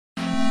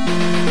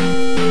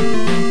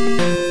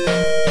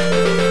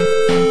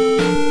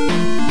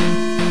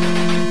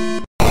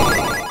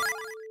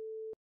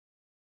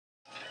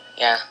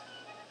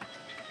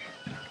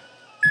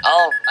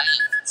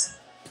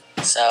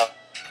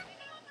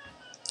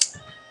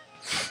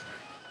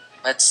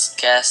Let's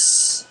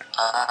guess.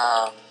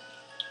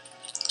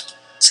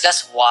 Let's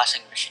guess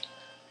washing machine.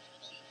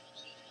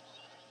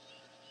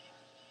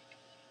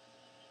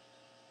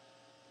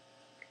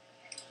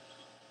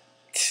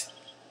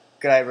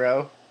 Good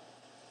eyebrow.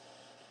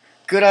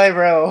 Good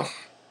eyebrow.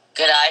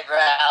 Good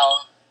eyebrow.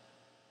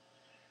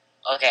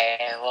 Okay,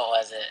 what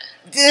was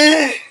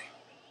it?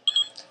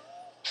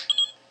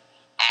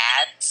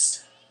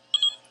 Ads?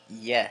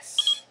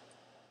 Yes.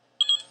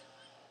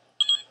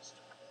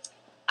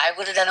 I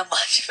would have done a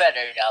much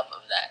better job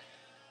of that.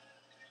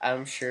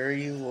 I'm sure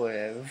you would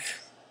have.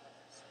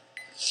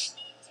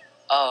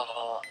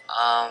 Oh,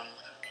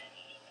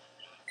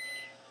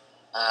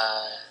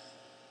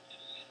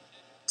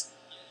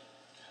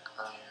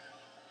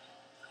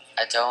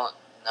 I don't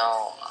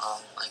know.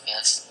 I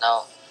guess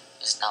no,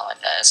 it's not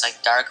like that. It's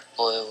like dark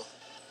blue,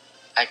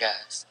 I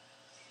guess,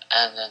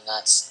 and then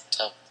that's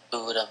the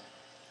bottom,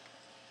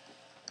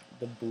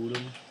 The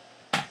bottom.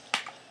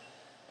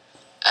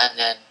 and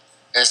then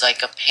there's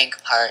like a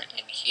pink part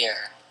in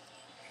here,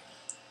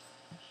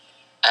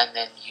 and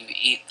then you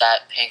eat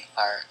that pink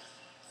part.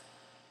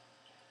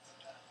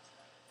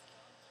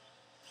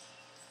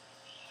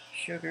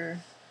 Sugar.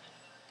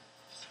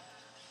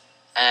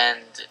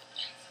 And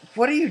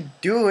What are you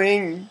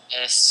doing?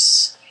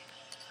 it's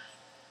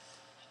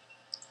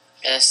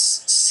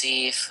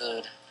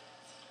seafood.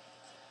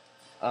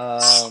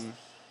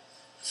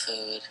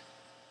 Food.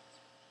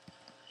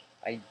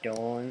 I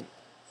don't.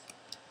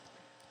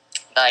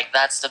 Like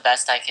that's the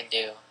best I can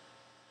do.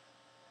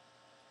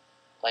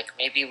 Like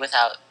maybe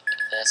without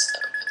this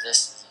though, 'cause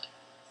this is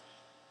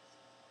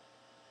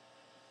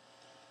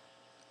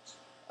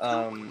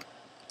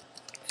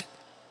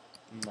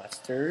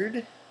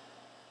Mustard.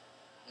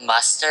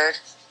 mustard.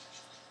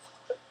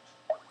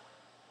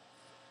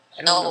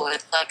 I don't No, know.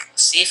 it's like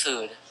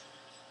seafood.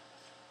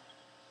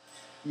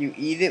 You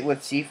eat it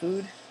with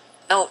seafood?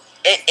 No,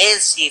 it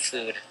is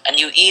seafood, and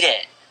you eat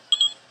it.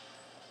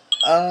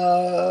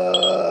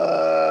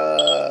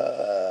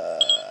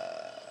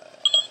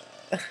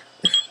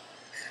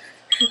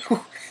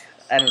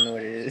 I don't know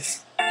what it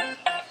is.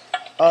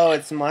 Oh,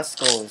 it's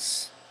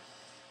mussels.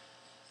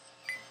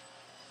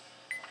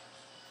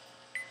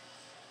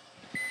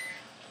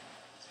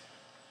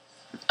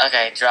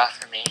 Okay, draw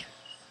for me.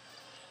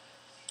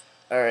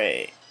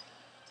 Alright.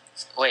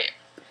 Wait,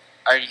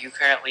 are you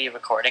currently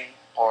recording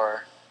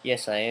or?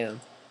 Yes, I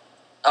am.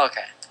 Oh,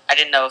 okay, I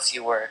didn't know if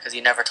you were because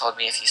you never told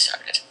me if you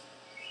started.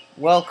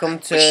 Welcome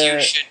to. Which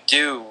you should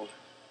do.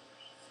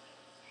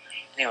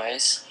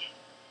 Anyways,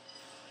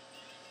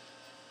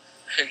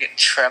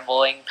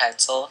 trembling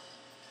pencil.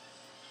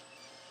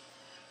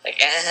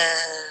 Like,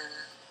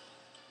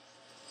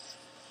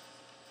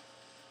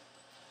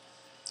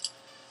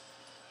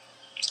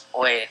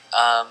 Wait,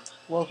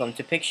 Welcome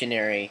to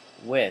Pictionary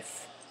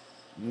with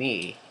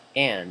me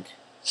and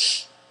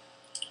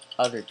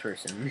other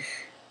person.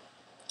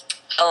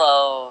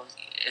 Hello,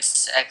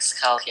 it's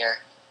Excal here.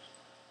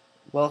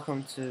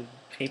 Welcome to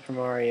Paper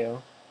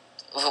Mario.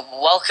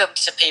 Welcome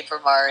to Paper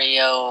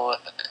Mario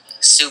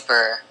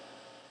Super.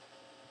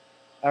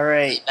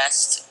 Alright.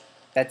 Best.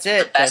 That's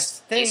it. The best That's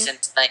the thing.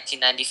 since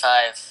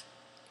 1995.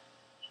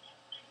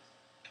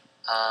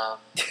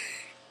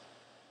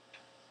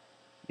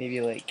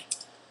 Maybe like.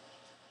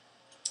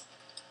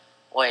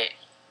 Wait.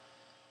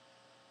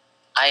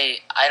 I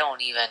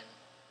don't even,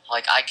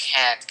 like, I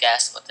can't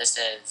guess what this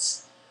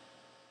is.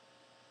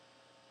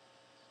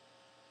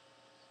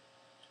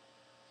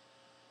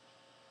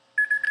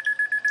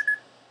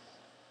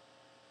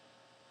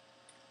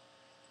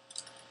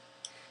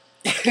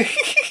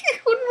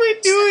 What am I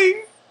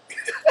doing?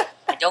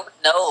 I don't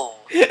know.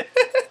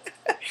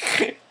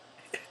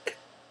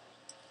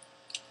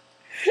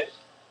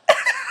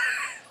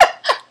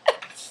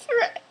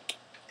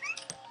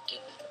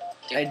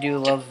 I do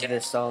love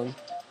this song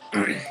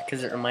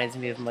because it reminds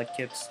me of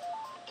Mudkips.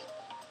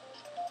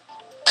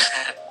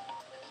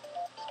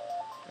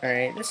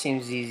 Alright, this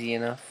seems easy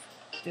enough.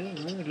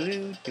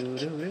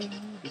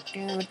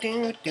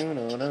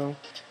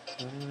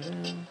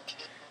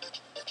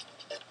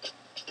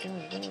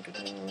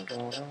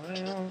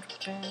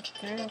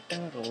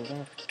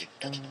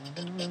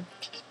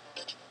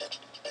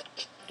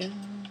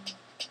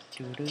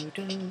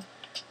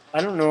 I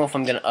don't know if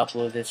I'm gonna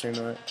upload this or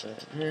not,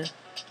 but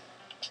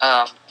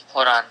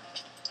Hold on.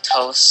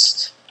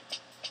 Toast.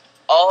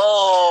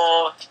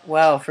 Oh!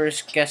 wow,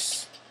 first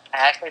guess. I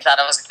actually thought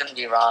I was gonna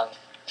be wrong.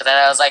 But then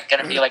I was like,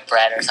 gonna be like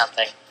bread or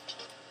something.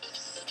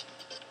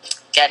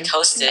 Get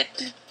toasted.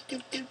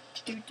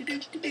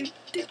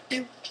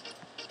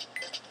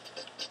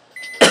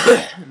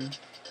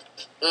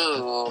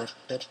 Ooh.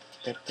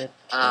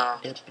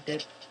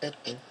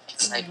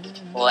 It's like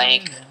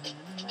blank.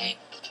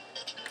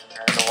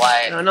 There's a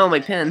white. Oh no, my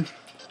pen.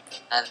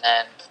 And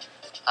then,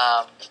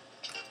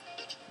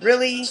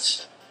 Really?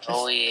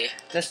 we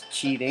That's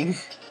cheating.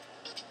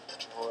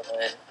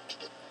 would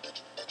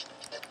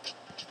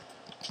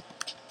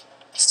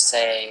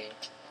say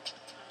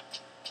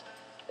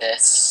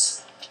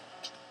this.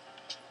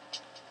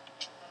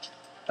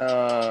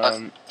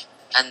 And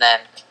And then,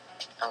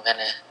 I'm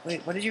gonna.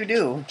 Wait, what did you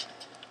do?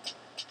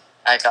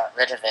 I got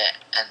rid of it,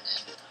 and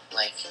then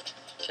like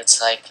it's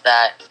like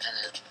that, and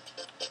then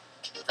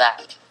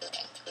that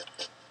thing,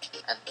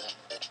 and then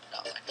no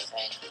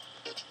anything.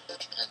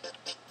 And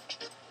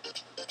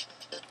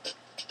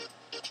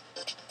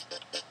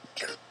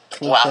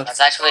Cool wow, cooks. that's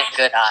actually a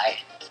good eye.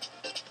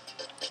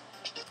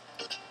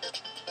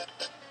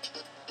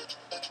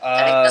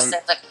 I think this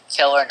thing's like a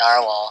killer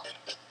narwhal.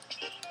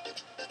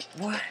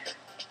 What?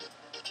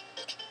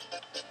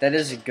 That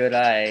is a good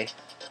eye.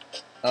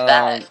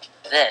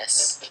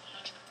 This.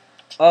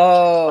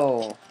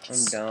 Oh,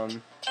 I'm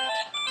dumb.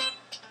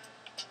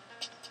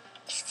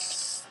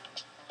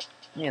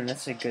 Man,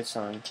 that's a good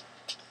song.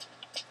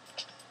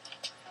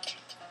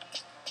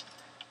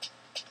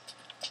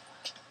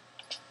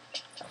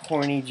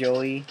 Horny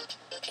Joey.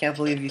 Can't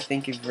believe you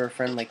think of your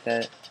friend like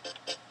that.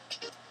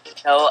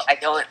 No, I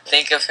don't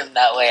think of him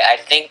that way. I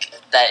think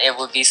that it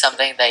would be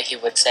something that he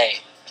would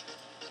say.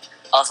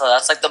 Also,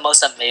 that's like the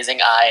most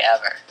amazing eye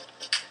ever.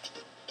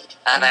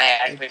 And I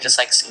actually just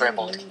like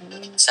scribbled.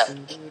 So.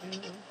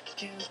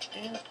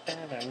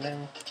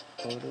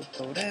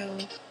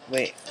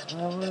 Wait,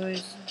 what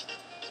was...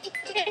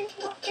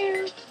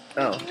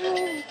 Oh.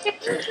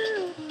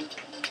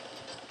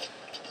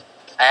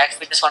 I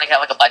actually just want to get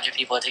like a bunch of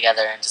people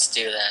together and just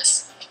do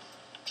this.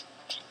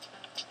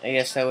 I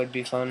guess that would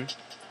be fun.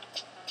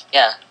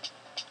 Yeah.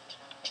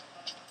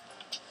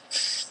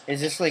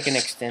 Is this like an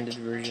extended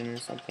version or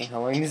something?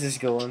 How long does this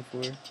go on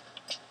for?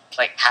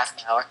 Like half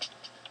an hour.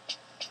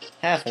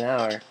 Half an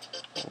hour.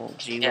 Oh,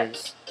 gee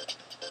whiz.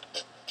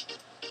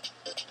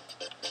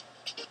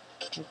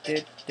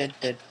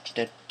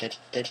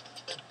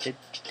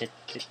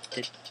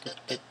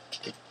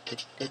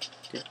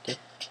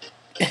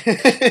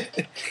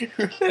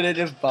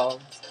 Repetitive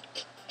bombs.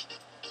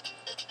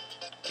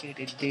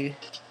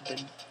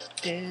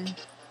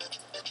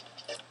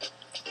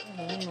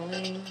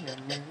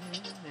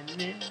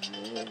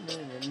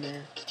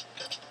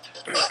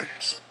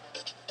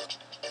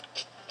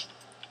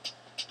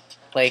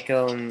 Like,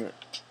 alright.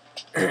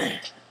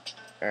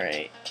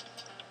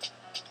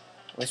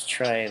 Let's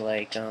try,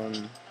 like,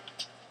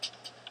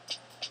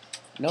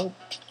 nope.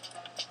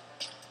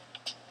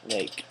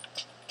 Like,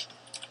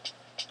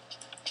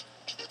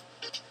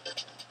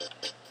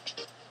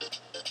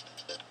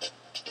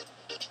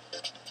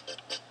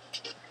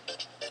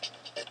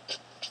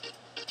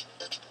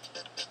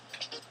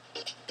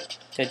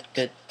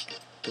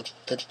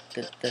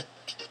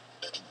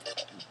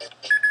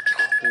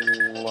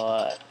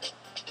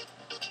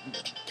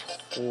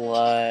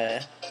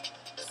 what?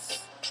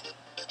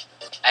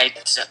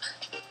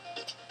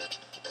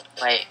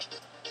 Wait.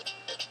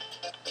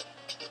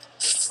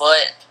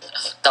 Foot.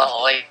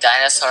 No, wait,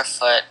 dinosaur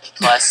foot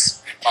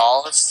plus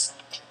balls?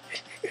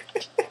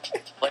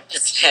 What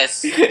is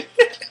this? I'm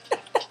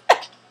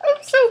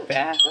so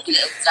bad.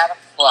 Is that a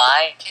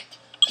fly?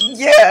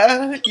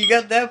 Yeah, you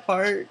got that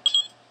part.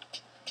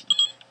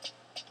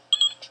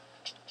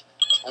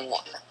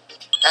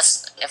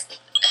 That's if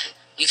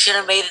you should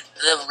have made it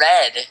the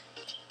red.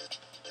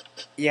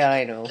 Yeah,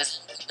 I know. It's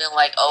been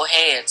like, oh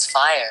hey, it's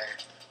fire.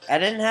 I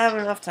didn't have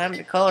enough time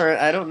to color it.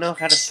 I don't know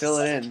how to fill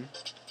it in.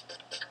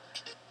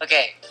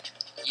 Okay,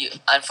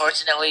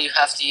 unfortunately you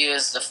have to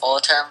use the full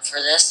term for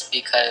this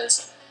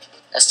because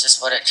that's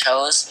just what it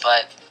chose.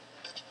 But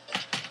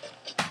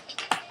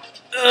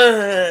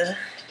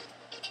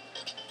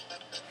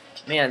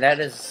man, that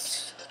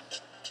is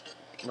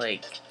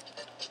like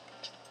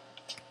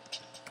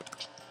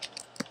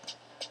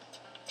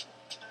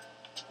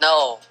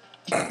no,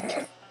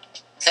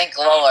 think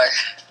lower.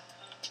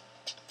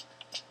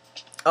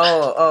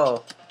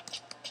 oh.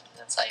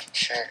 It's like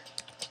shirt.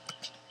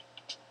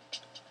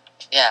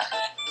 Yeah.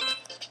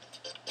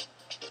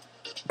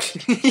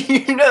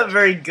 You're not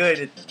very good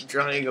at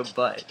drawing a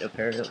butt,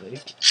 apparently.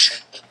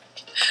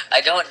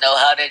 I don't know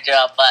how to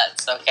draw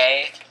butts,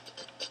 okay?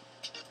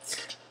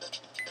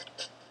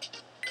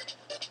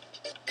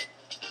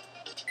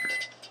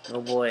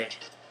 Oh boy.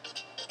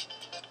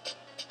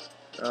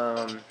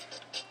 I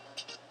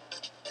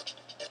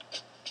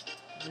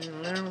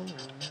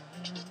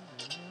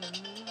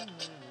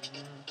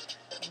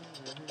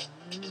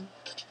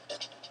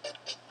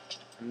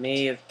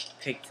may have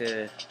picked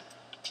a...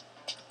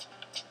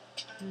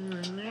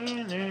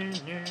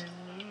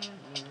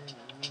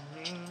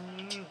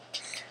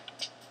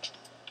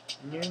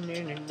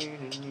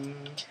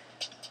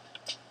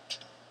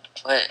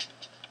 What?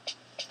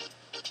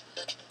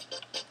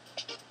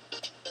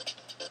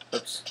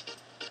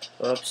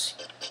 Oops.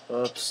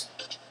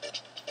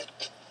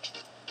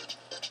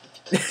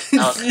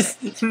 Okay.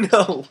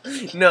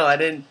 No, I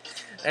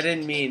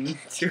didn't mean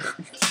to.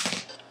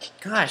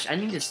 Gosh, I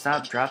need to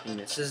stop dropping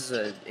this. This is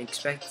an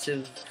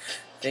expensive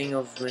thing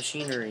of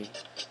machinery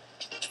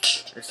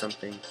or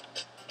something.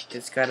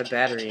 It's got a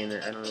battery in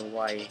it. I don't know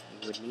why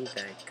you would need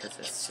that, because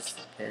it's just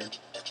a pen.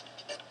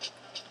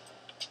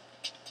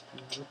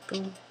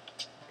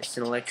 It's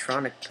an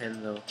electronic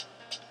pen, though.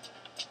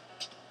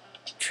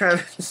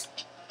 Travis.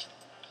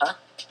 Huh?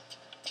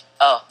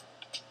 Oh.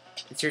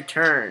 It's your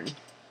turn.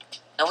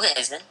 No, it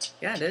isn't.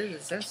 Yeah, it is.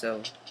 It says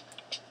so.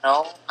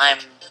 No, I'm.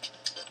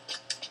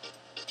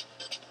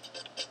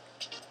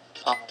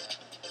 Oh.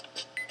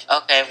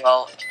 Okay,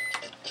 well,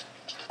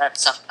 that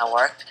somehow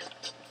worked.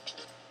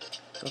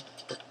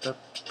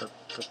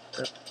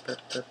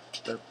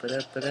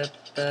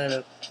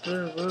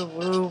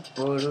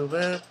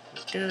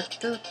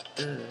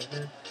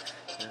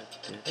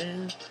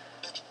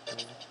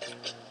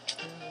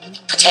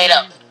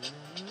 Potato.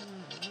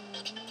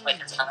 Wait,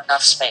 there's not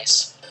enough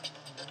space.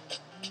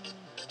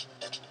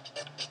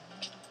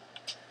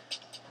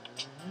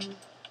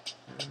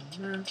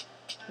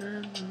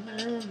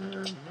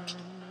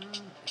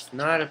 It's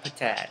not a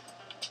patat.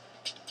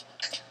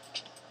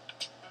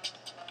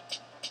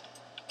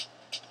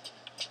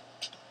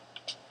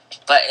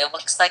 But it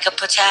looks like a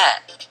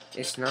patat.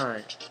 It's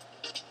not.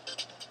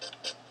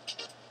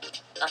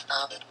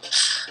 Uh-oh.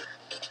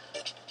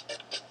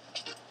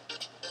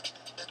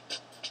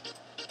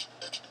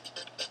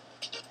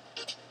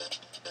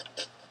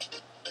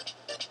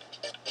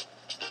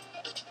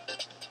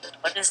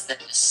 What is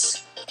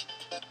this?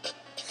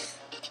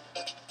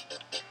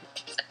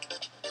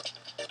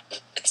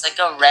 It's like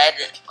a red,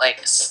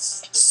 like,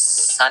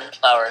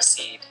 sunflower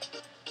seed.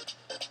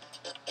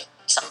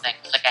 Something,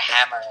 like a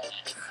hammer in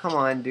it. Come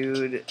on,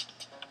 dude.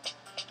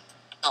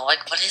 Oh,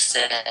 like, what is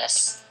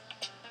this?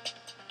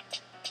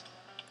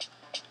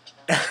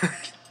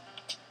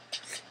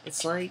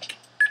 It's like,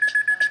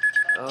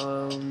 I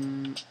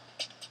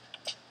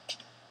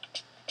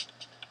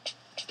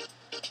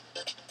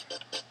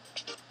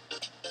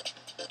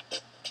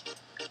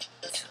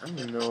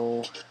don't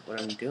know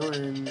what I'm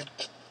doing.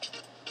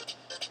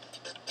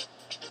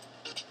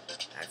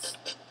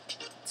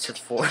 It's a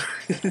fork.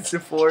 It's a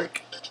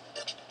fork.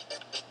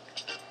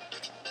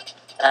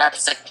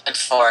 That's a good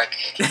fork.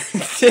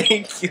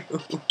 Thank you.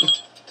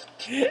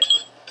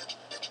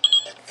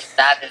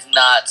 That is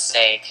not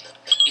steak.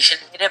 You should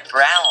make it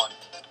brown.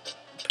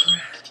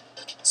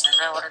 So then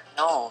I would have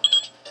known.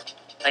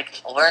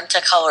 Like, learn to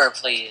color,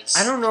 please.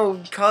 I don't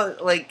know.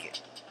 Like,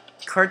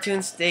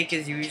 cartoon steak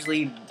is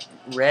usually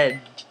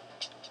red.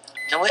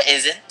 No, it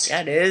isn't.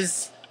 Yeah, it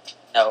is.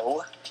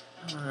 No.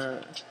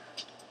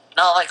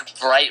 Not like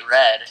bright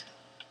red.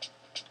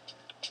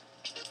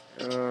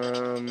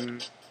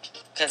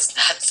 Because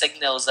that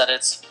signals that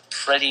it's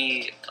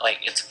pretty, like,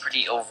 it's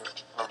pretty over,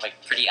 or like,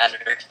 pretty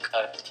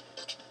undercooked.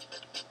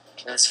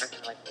 It's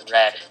freaking, like,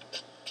 red.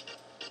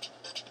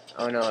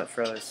 Oh no, it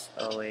froze.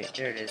 Oh wait,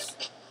 there it is.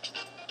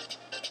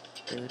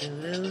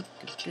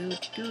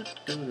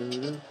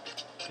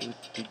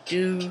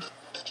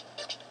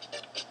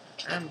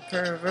 I'm a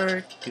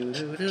pervert.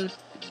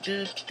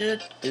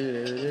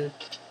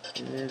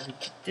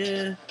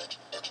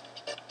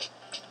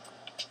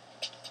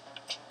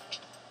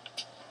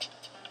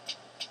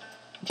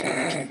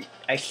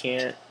 I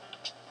can't.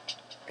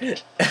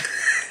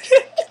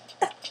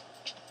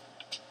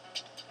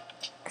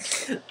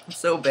 I'm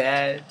so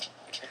bad.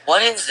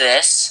 What is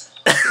this?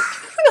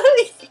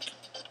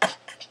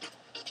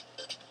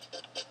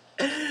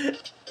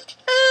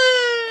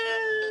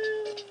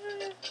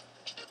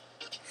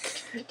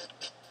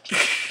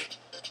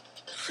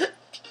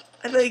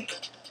 I like.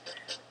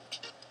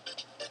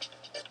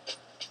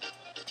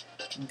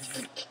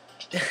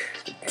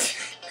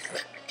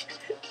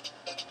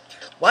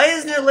 Why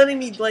isn't it letting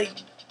me like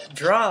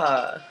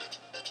draw?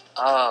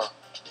 Oh.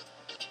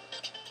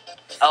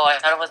 Oh, I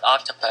thought it was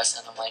octopus,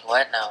 and I'm like,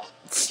 what now?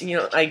 You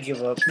know, I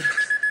give up.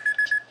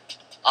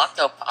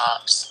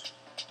 Octopops.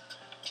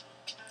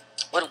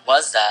 What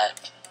was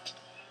that?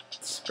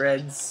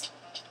 Spreads.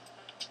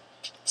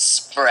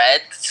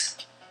 Spreads?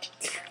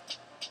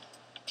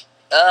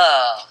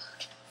 Ugh.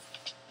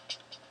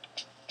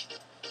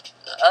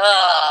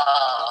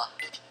 Ugh.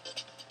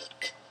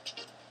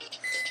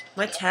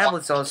 My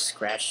tablet's all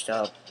scratched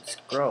up. It's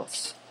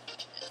gross.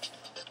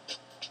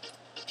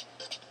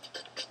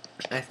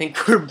 I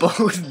think we're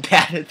both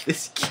bad at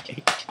this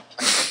game.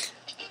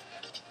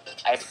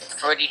 I'm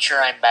pretty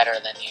sure I'm better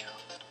than you.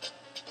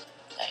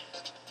 Okay.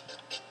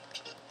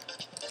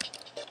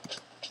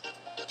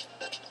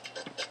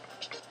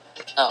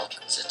 No,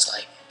 because it's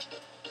like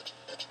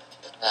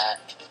that.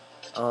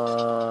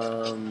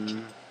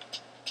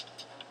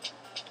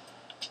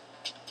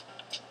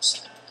 Just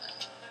like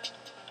that.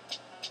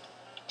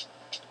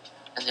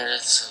 And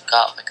there's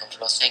got like a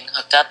little thing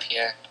hooked up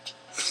here.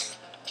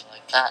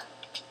 Like that.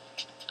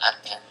 And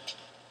then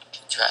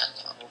try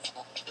the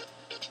oval.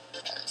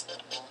 There's the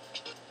oval.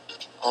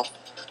 Oval.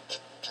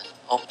 And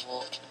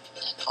oval.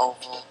 And then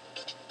oval.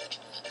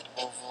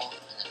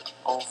 And then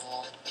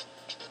oval.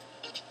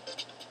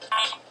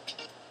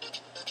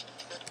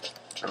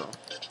 Oh.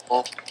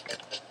 Oval.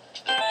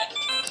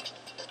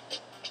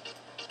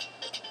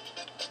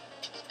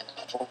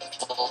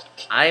 Oval.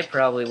 I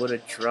probably would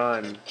have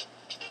drawn,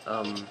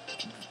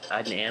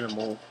 an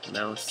animal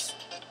mouse.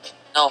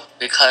 No,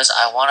 because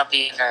I want to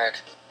be a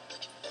nerd.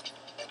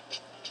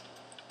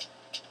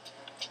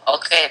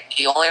 Okay,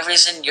 the only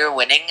reason you're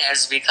winning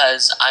is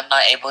because I'm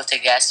not able to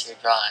guess your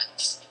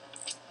drawings.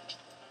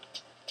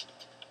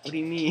 What do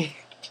you mean?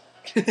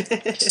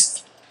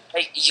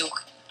 Like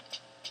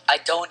I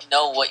don't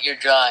know what you're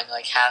drawing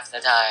like half the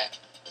time.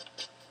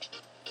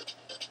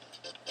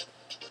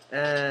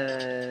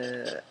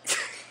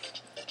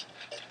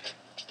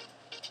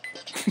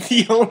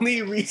 The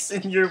only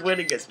reason you're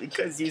winning is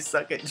because you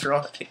suck at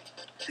drawing.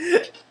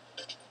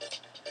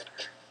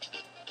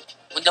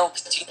 Well, no,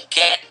 'cause you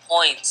get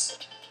points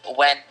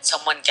when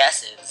someone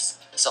guesses.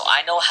 So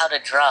I know how to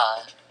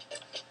draw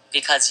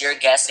because you're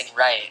guessing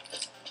right.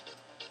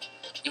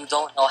 You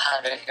don't know how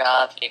to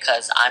draw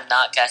because I'm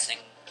not guessing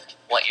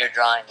what you're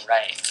drawing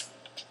right.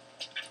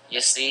 You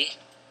see?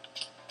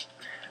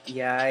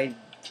 Yeah,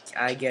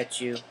 I get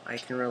you. I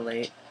can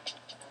relate.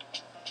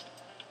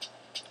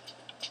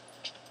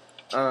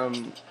 Oh,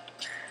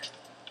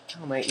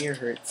 my ear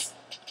hurts.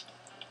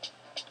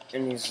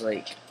 And he's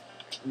like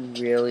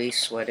really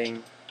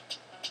sweating.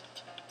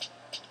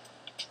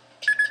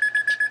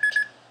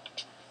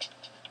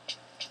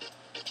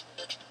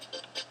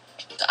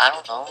 I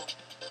don't know.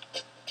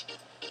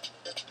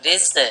 What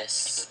is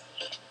this?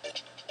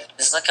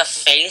 This is like a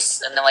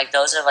face, and then like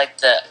those are like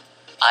the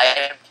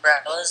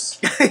eyebrows.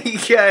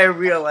 Yeah, I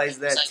realized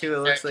that It's too. It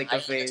looks like a eye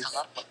at the face.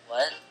 top.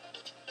 What?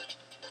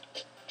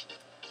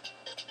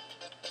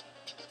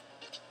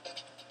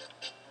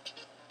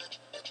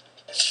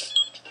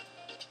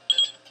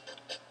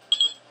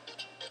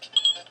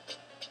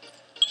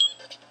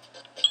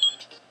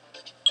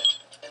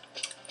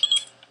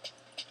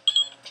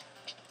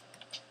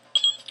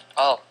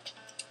 Oh.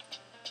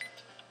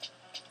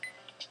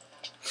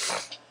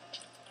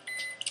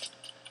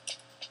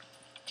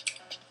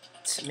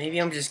 Maybe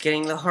I'm just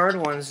getting the hard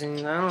ones,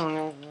 and I don't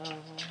know.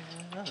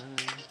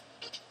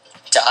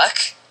 Duck?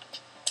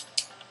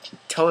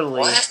 Totally.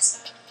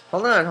 What?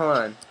 Hold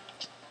on.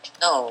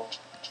 No.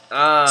 It's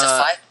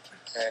a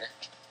 500.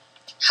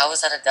 How is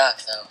that a duck,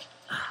 though?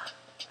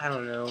 I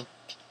don't know.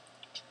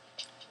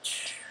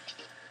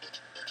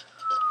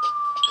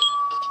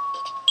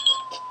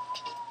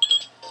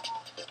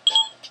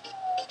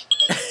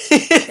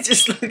 It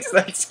just looks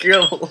like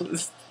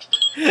scribbles.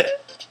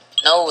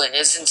 No, it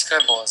isn't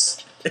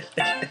scribbles.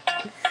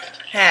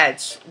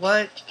 Hatch.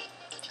 What?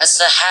 That's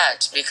the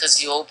hatch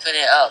because you open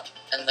it up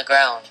in the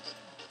ground.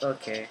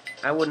 Okay,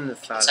 I wouldn't have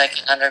thought. It's of like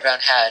an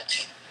underground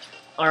hatch.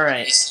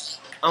 Alright,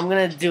 I'm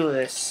gonna do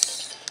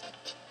this.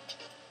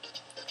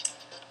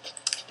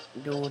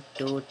 Do.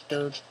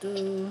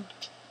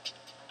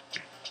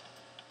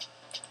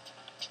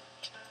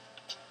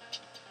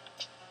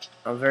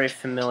 I'm very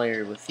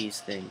familiar with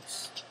these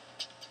things.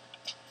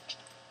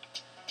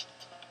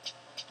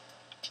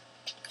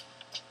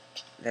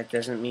 That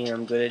doesn't mean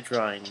I'm good at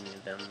drawing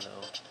them,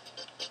 though.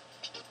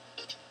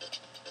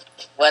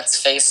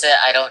 Let's face it,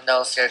 I don't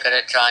know if you're good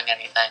at drawing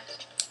anything.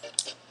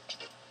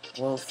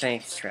 Well,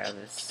 thanks,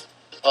 Travis.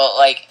 Well,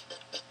 like,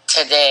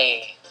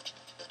 today,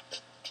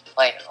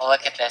 like,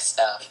 look at this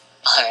stuff.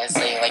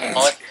 Honestly, like,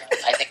 both,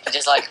 I think we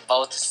just, like,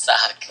 both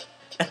suck.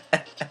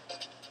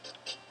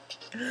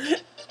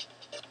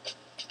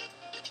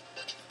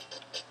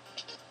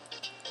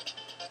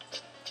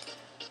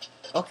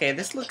 Okay,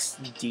 this looks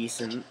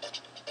decent.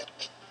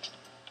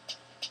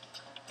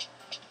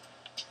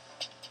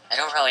 I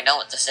don't really know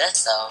what this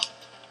is, though.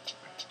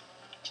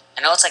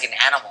 I know it's like an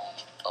animal,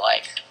 but,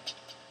 like,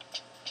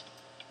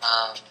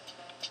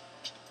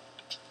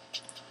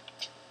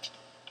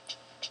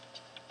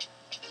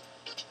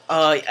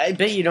 I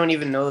bet you don't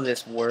even know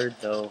this word,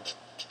 though,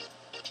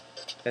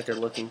 that they're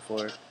looking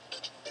for.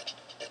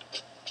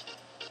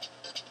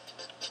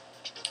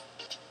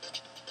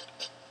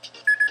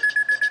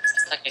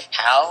 it's like a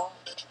cow?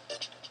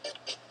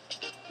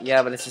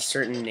 Yeah, but it's a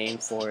certain name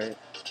for it.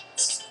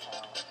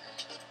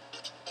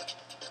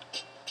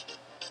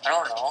 I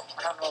don't know.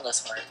 I don't know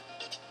this word.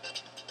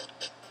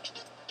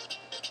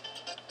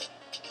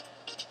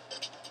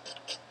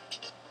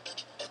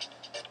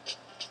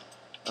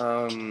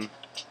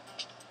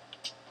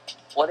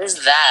 What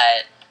is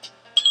that?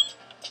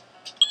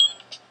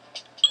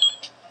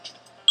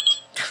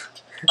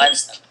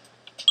 Livestock.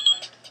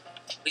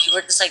 But you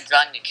were just like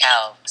drawing a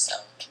cow, so.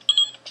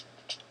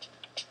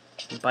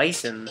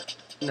 Bison?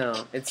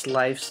 No, it's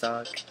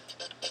livestock.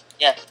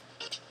 Yeah.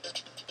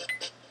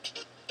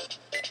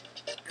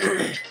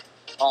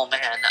 Oh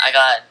man, I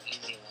got an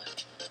easy one.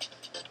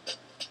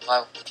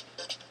 Well,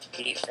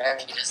 be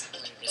very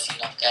disappointed if you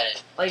don't get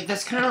it. Like,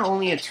 that's kind of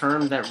only a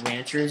term that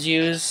ranchers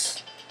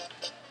use.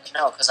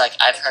 No, because like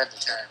I've heard the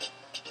term.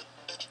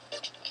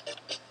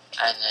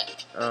 And then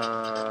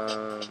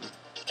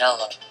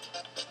yellow.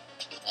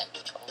 And then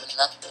it goes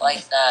up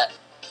like that.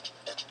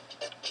 And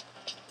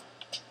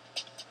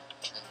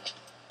then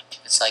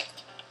it's like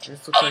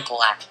This looks like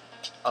black.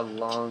 a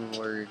long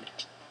word.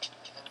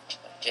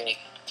 A big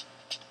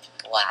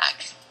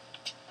black.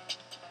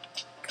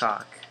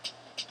 Cock.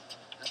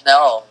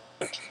 No.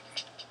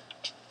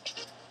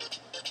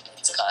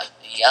 It's got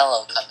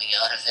yellow coming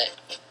out of it.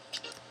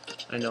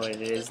 I know what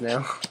it is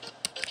now.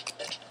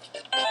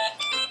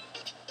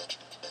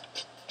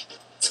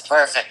 It's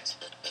perfect.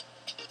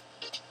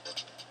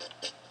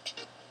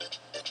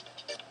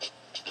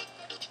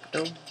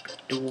 Do.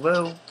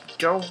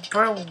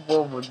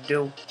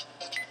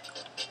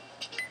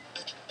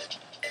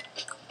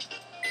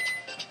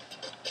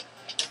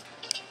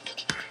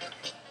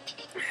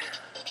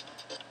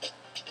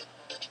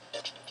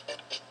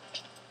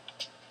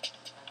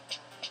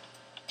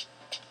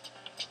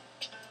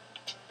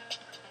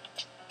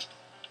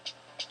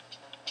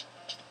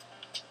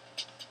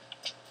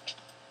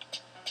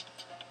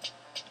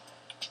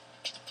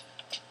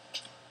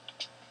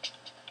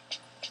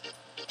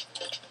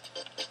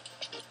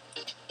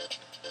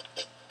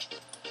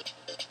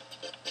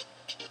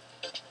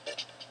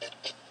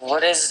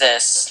 What is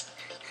this?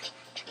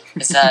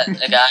 Is that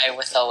a guy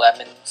with a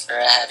lemon for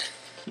a head?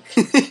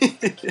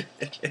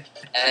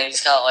 And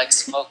he's got like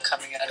smoke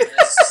coming out of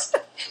his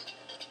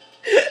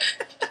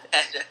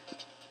head.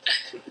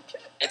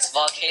 It's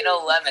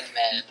Volcano Lemon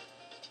Man.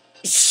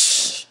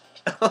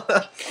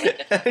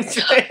 I'm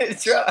trying to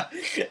draw.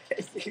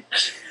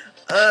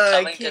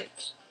 Coming to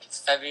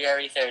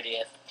February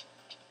 30th.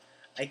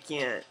 I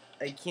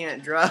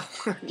can't draw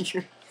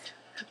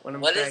when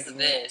I'm What is tracking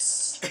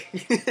this?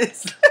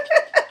 it.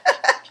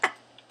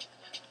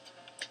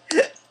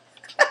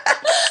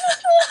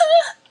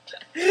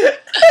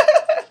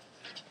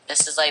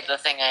 This is like the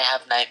thing I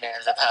have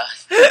nightmares about.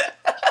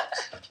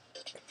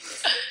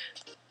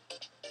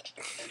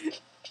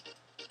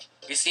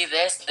 You see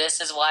this? This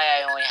is why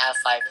I only have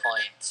 5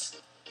 points.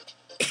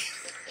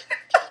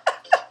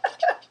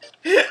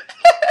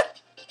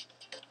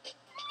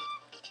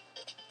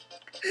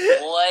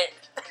 What?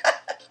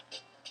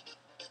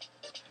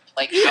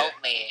 Like, help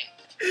me.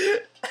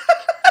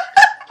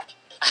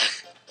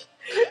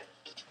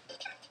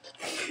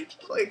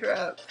 Holy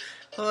crap.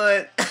 Hold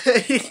on.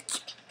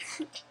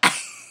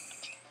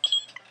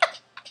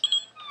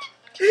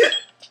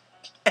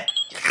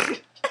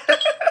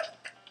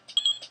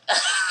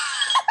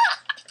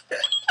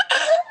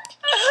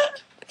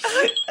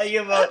 I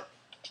give up.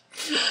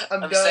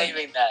 I'm done.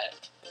 saving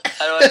that.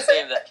 How do I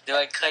save that? Do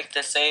I click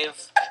to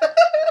save?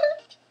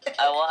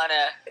 I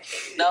wanna.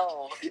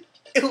 No.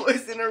 It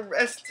was an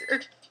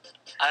arrestor.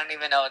 I don't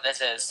even know what this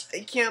is.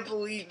 I can't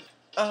believe.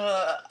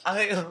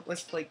 I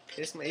almost like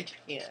piss my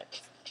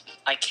pants.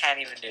 I can't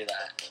even do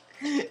that.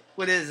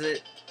 What is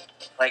it?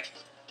 Like,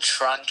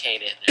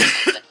 truncated or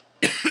something.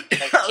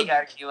 Like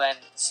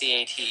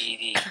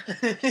TRUNCATED.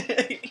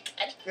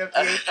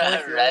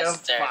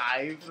 Arrestor.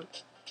 5.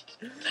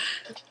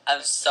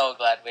 I'm so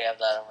glad we have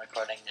that on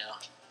recording now.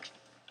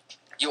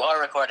 You are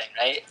recording,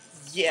 right?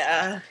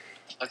 Yeah.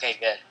 Okay,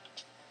 good.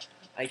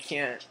 I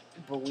can't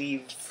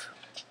believe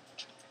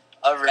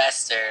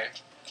Arrestor.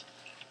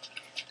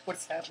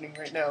 what's happening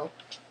right now.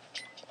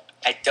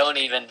 I don't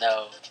even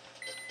know.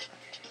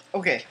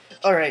 Okay.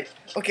 Alright.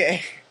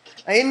 Okay.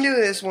 I didn't do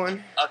this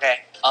one. Okay.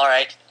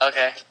 Alright.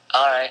 Okay.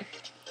 Alright.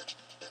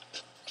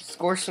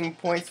 Score some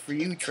points for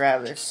you,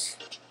 Travis.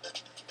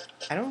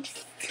 I don't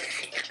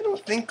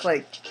think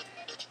like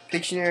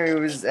Pictionary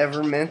was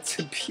ever meant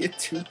to be a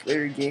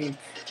 2-player game.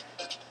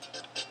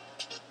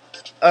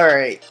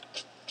 Alright.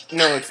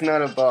 No, it's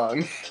not a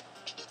bong.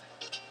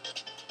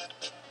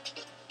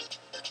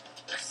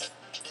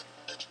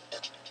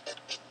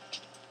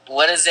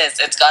 What is this?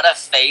 It's got a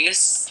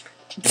face?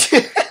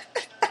 It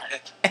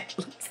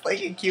looks like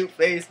a cute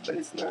face, but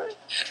it's not.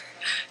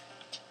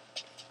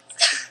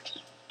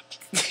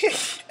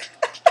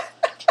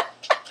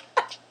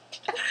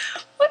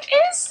 What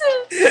is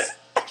this?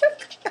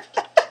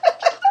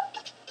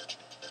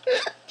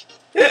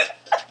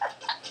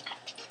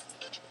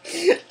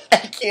 I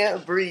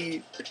can't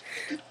breathe.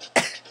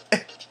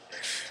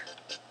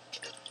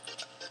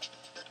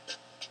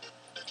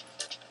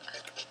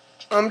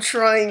 I'm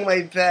trying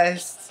my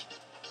best.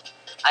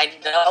 I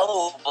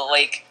know, but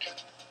like...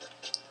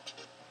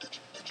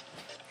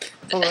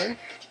 Hold on.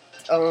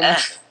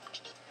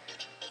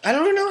 I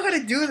don't know how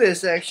to do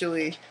this,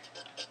 actually.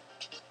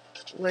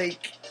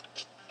 Like...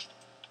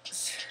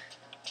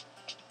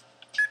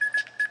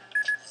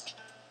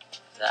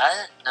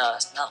 That? No,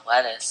 it's not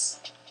lettuce.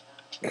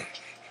 And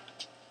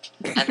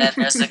then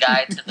there's the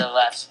guy to the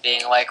left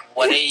being like,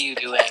 what are you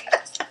doing?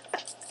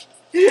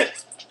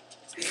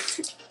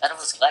 That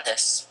was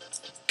lettuce.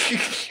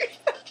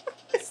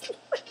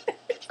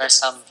 For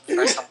some,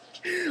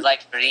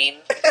 like green.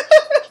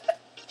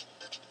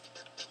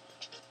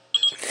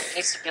 It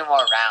needs to be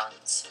more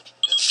rounds.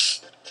 It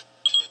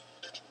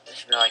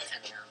should be like 10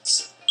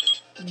 rounds.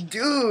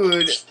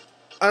 Dude,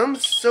 I'm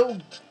so...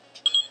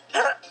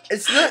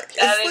 It's not... It's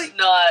That is like...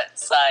 not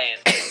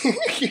science.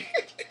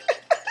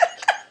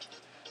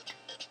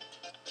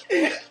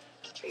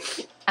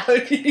 How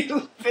do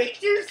you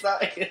picture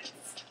science?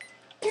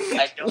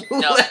 I don't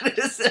know.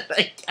 Lettuce and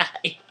a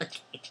guy.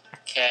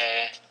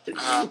 Okay.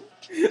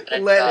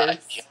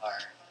 Lettuce. Jar.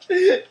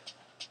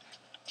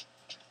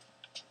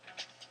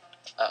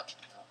 Oh,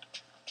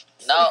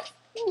 no.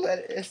 No.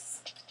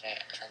 Lettuce. Okay,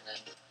 and then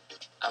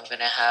I'm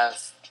gonna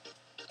have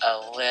a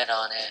lid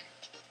on it.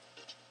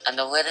 And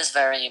the lid is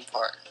very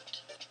important.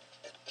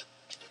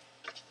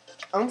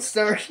 I'm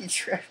sorry,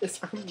 Travis.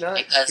 I'm not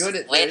Because good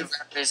at lid this.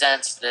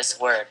 represents this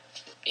word.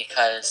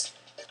 Because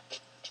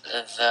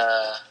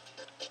the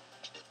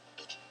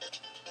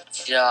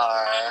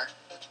jar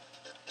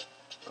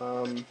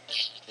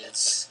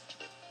is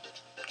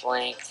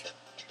flanked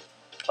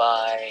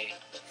by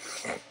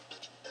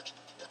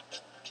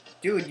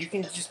Dude, you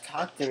can just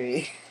talk to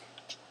me.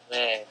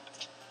 lid.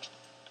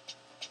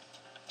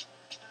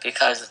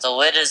 Because the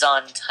lid is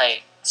on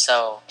tight,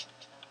 so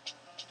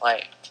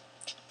like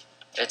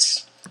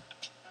it's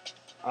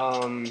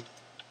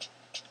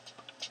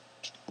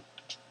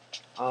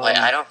wait,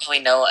 I don't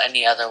really know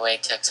any other way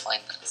to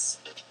explain this.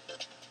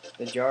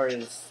 The jar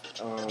is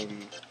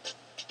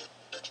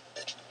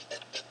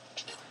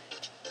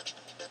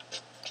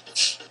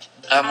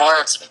Or more,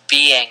 it's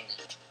being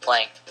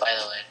blank, by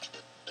the way.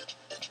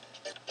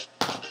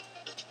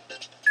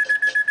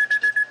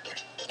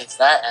 Because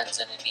that ends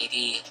in an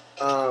ED.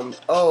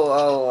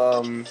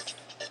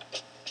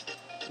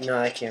 No,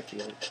 I can't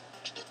feel it.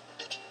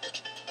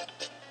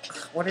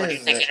 What What do is you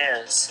think it?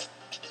 it is?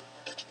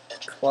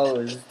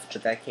 Closed,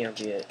 but that can't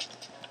be it.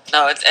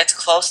 No, it's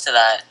close to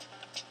that.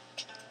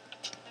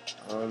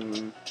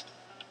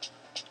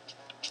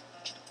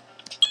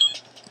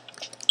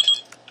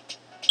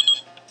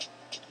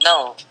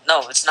 No,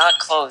 it's not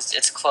closed.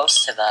 It's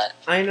close to that.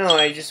 I know,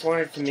 I just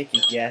wanted to make a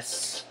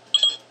guess.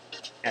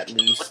 At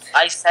least.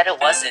 I said it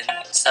wasn't,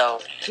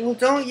 so... Well,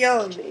 don't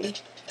yell at me.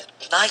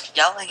 I'm not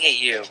yelling at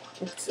you.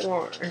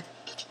 Sorry.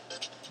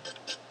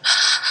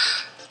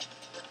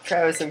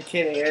 Travis, I'm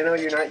kidding. I know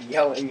you're not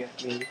yelling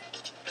at me.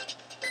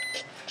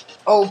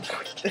 Oh,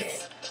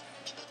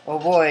 oh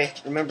boy.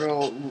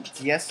 Remember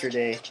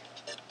yesterday?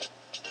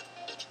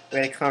 We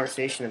had a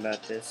conversation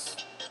about this.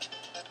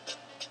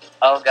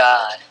 Oh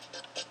god.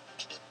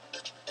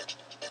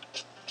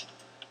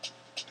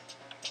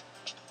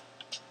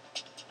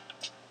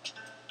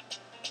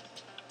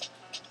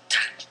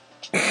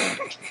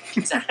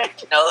 Is that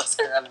a nose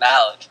or a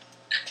mouth?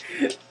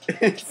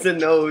 It's the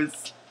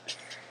nose.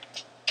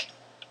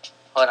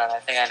 Hold on, I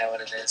think I know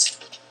what it is.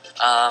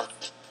 No.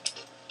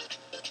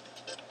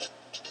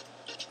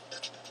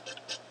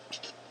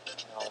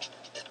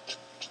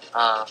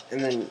 And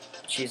then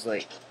she's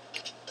like,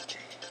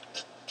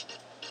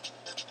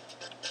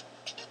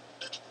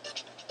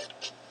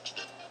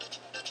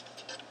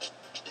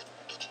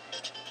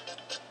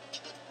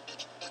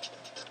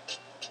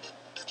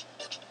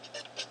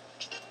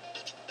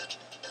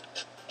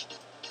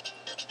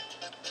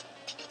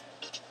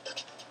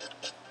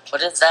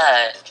 What is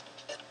that?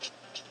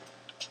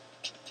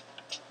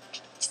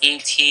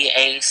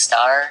 TTA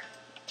star?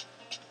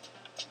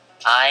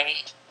 I?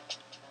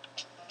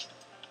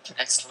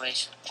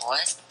 Exclamation.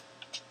 What?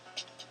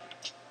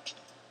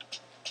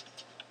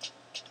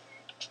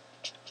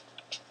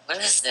 What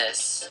is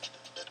this?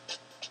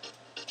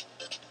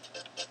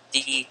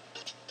 D.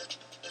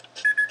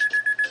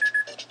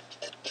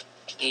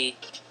 E.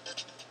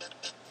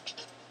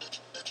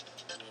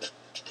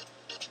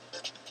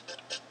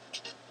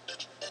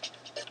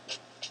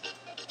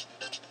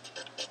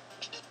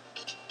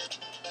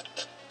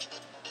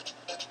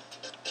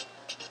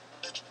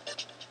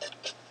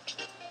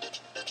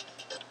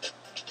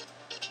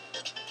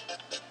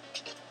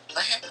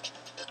 What?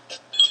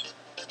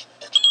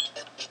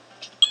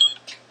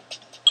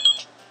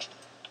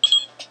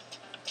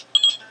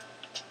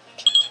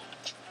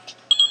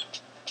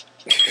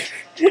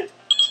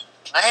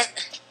 What?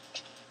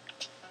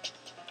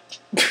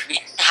 We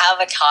didn't have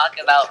a talk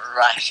about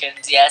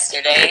Russians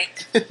yesterday.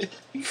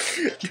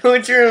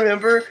 don't you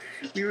remember?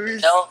 We were.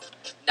 No,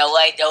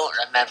 I don't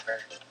remember.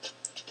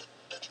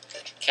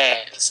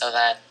 Okay, so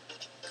then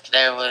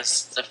there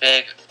was the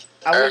big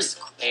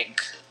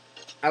earthquake.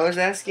 I was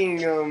asking,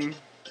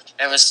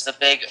 There was the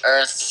big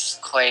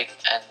earthquake,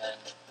 and then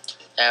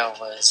there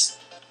was,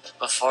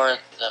 before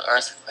the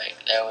earthquake,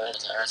 there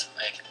was an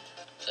earthquake.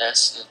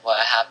 This is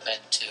what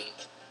happened to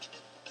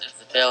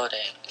the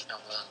building. It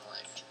was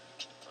like,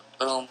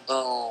 boom,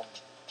 boom.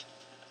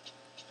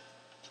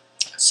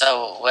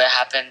 So what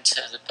happened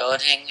to the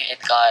building? It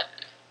got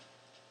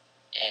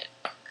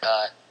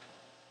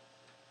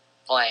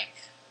blank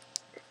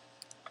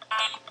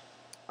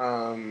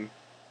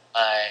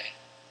by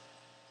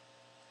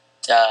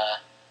the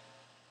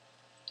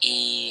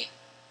EQ.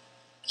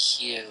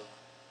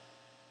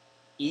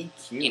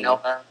 EQ? You know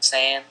what I'm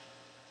saying?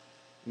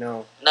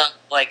 No. No,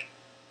 like,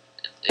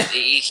 the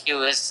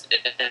EQ is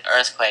an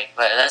earthquake,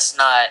 but that's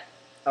not...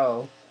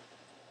 Oh.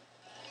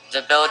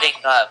 The building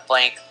got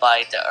blank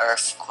by the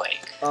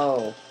earthquake.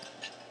 Oh.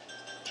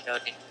 The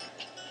building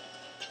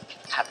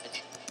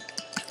happened.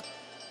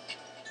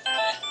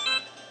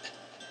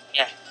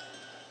 Yeah.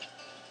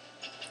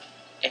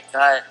 It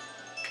got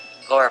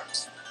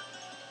gorped.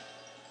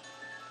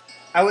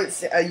 I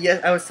was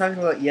I was talking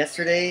about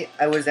yesterday.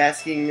 I was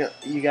asking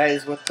you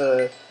guys what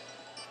the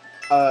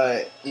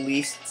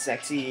least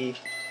sexy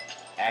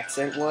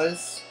accent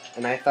was,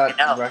 and I thought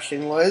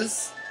Russian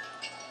was.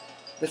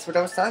 That's what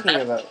I was talking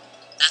about.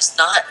 That's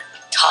not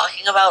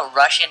talking about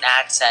Russian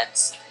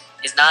accents.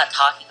 Is not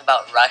talking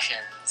about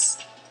Russians.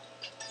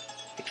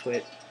 I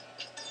quit.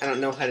 I don't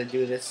know how to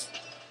do this.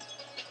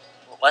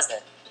 What was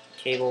it?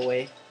 Cable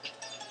way.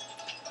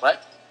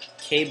 What?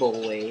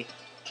 Cable way.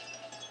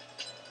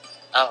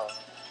 Oh.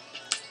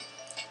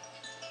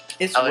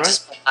 It's I would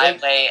just put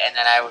highway and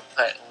then I would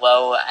put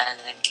low and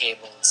then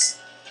cables.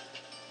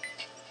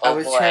 Oh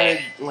boy, trying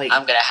to, like,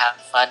 I'm gonna have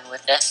fun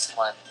with this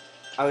one.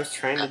 I was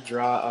trying to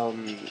draw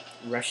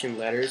Russian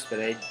letters, but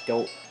I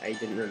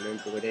didn't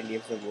remember what any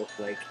of them looked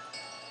like.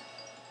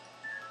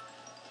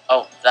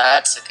 Oh,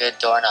 that's a good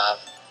doorknob.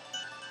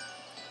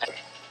 I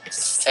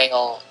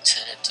fail to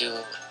do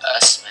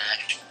a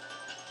smash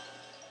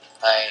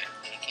by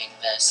making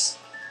this,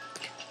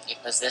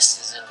 because this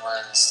is in one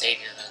of the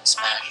stages in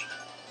Smash.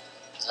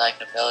 It's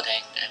like a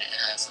building and it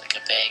has like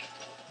a big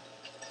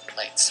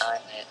like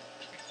sign it,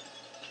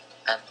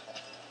 and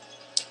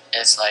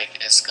it's like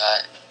it's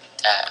got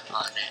that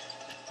on it,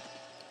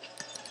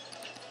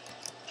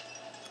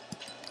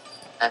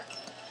 and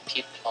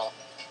people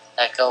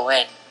that go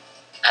in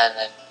and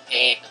then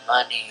pay the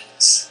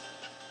monies,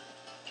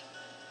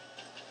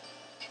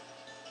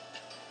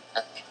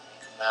 and then they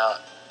come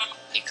out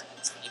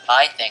because you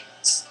buy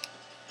things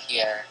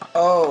here.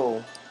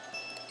 Oh.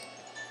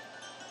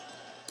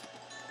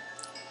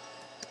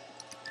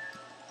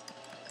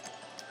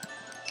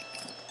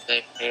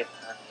 They pay the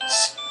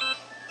monies.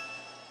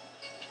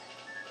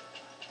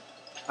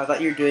 I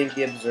thought you were doing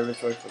the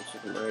observatory from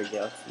Super Mario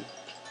Galaxy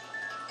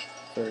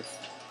first.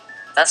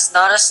 That's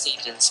not a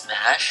stage in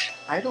Smash.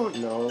 I don't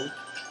know.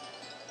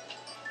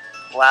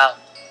 Wow,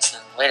 it's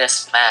a way to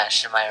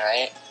smash, am I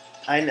right?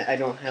 I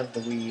don't have the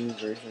Wii U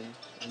version,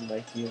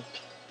 unlike you.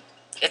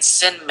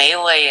 It's in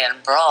Melee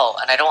and Brawl,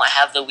 and I don't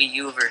have the Wii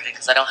U version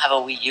because I don't have a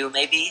Wii U,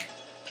 maybe?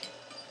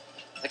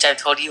 Which I've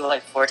told you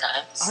like 4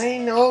 times. I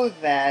know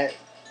that.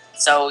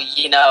 So,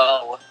 you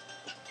know.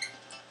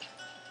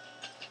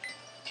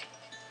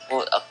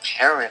 Well,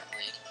 apparently.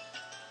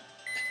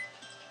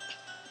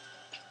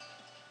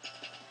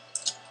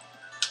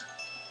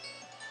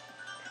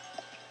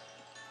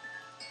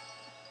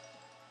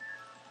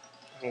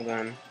 Hold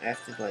on, I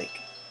have to like.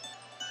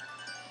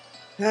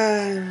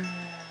 No.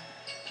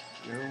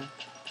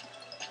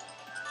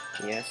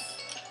 Yes.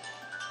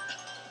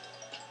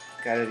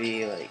 Gotta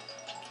be like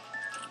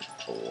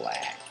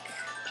black.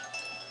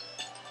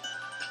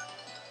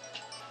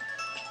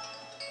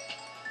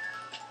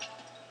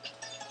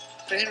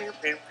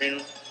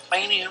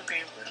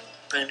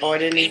 Oh, I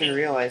didn't even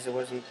realize it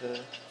wasn't the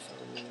song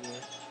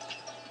anymore.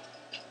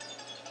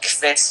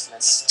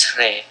 Christmas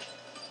tree.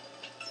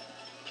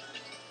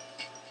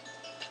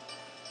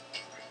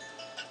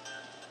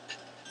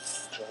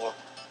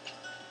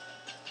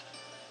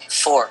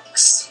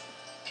 Forks.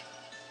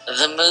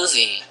 The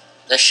movie.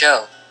 The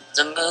show.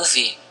 The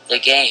movie. The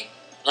game.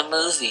 The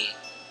movie.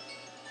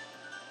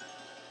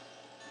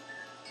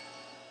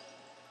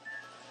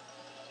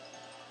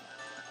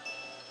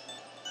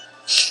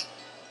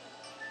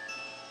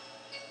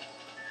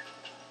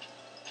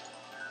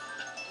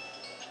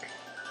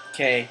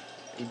 Okay,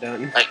 I'm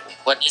done. Like,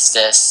 what is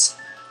this?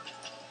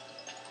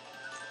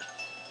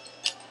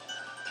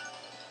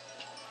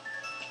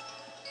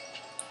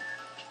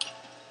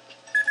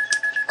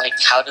 Like,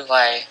 how do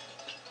I...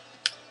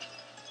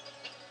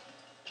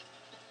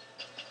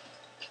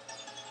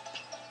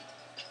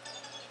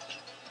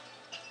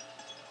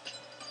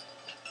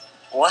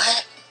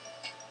 What?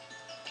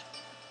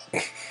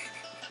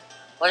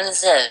 What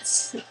is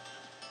this?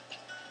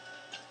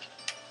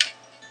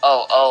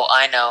 Oh,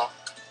 I know.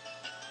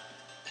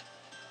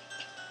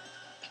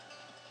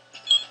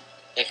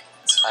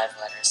 It's 5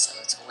 letters, so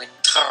it's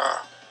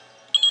winter.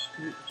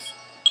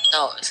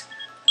 No.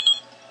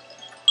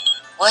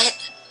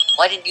 What?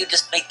 Why didn't you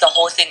just make the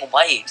whole thing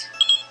white?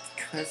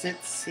 Because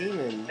it's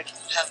semen. Why did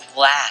you have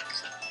black?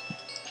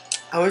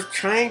 I was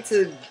trying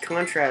to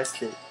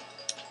contrast it.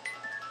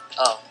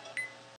 Oh.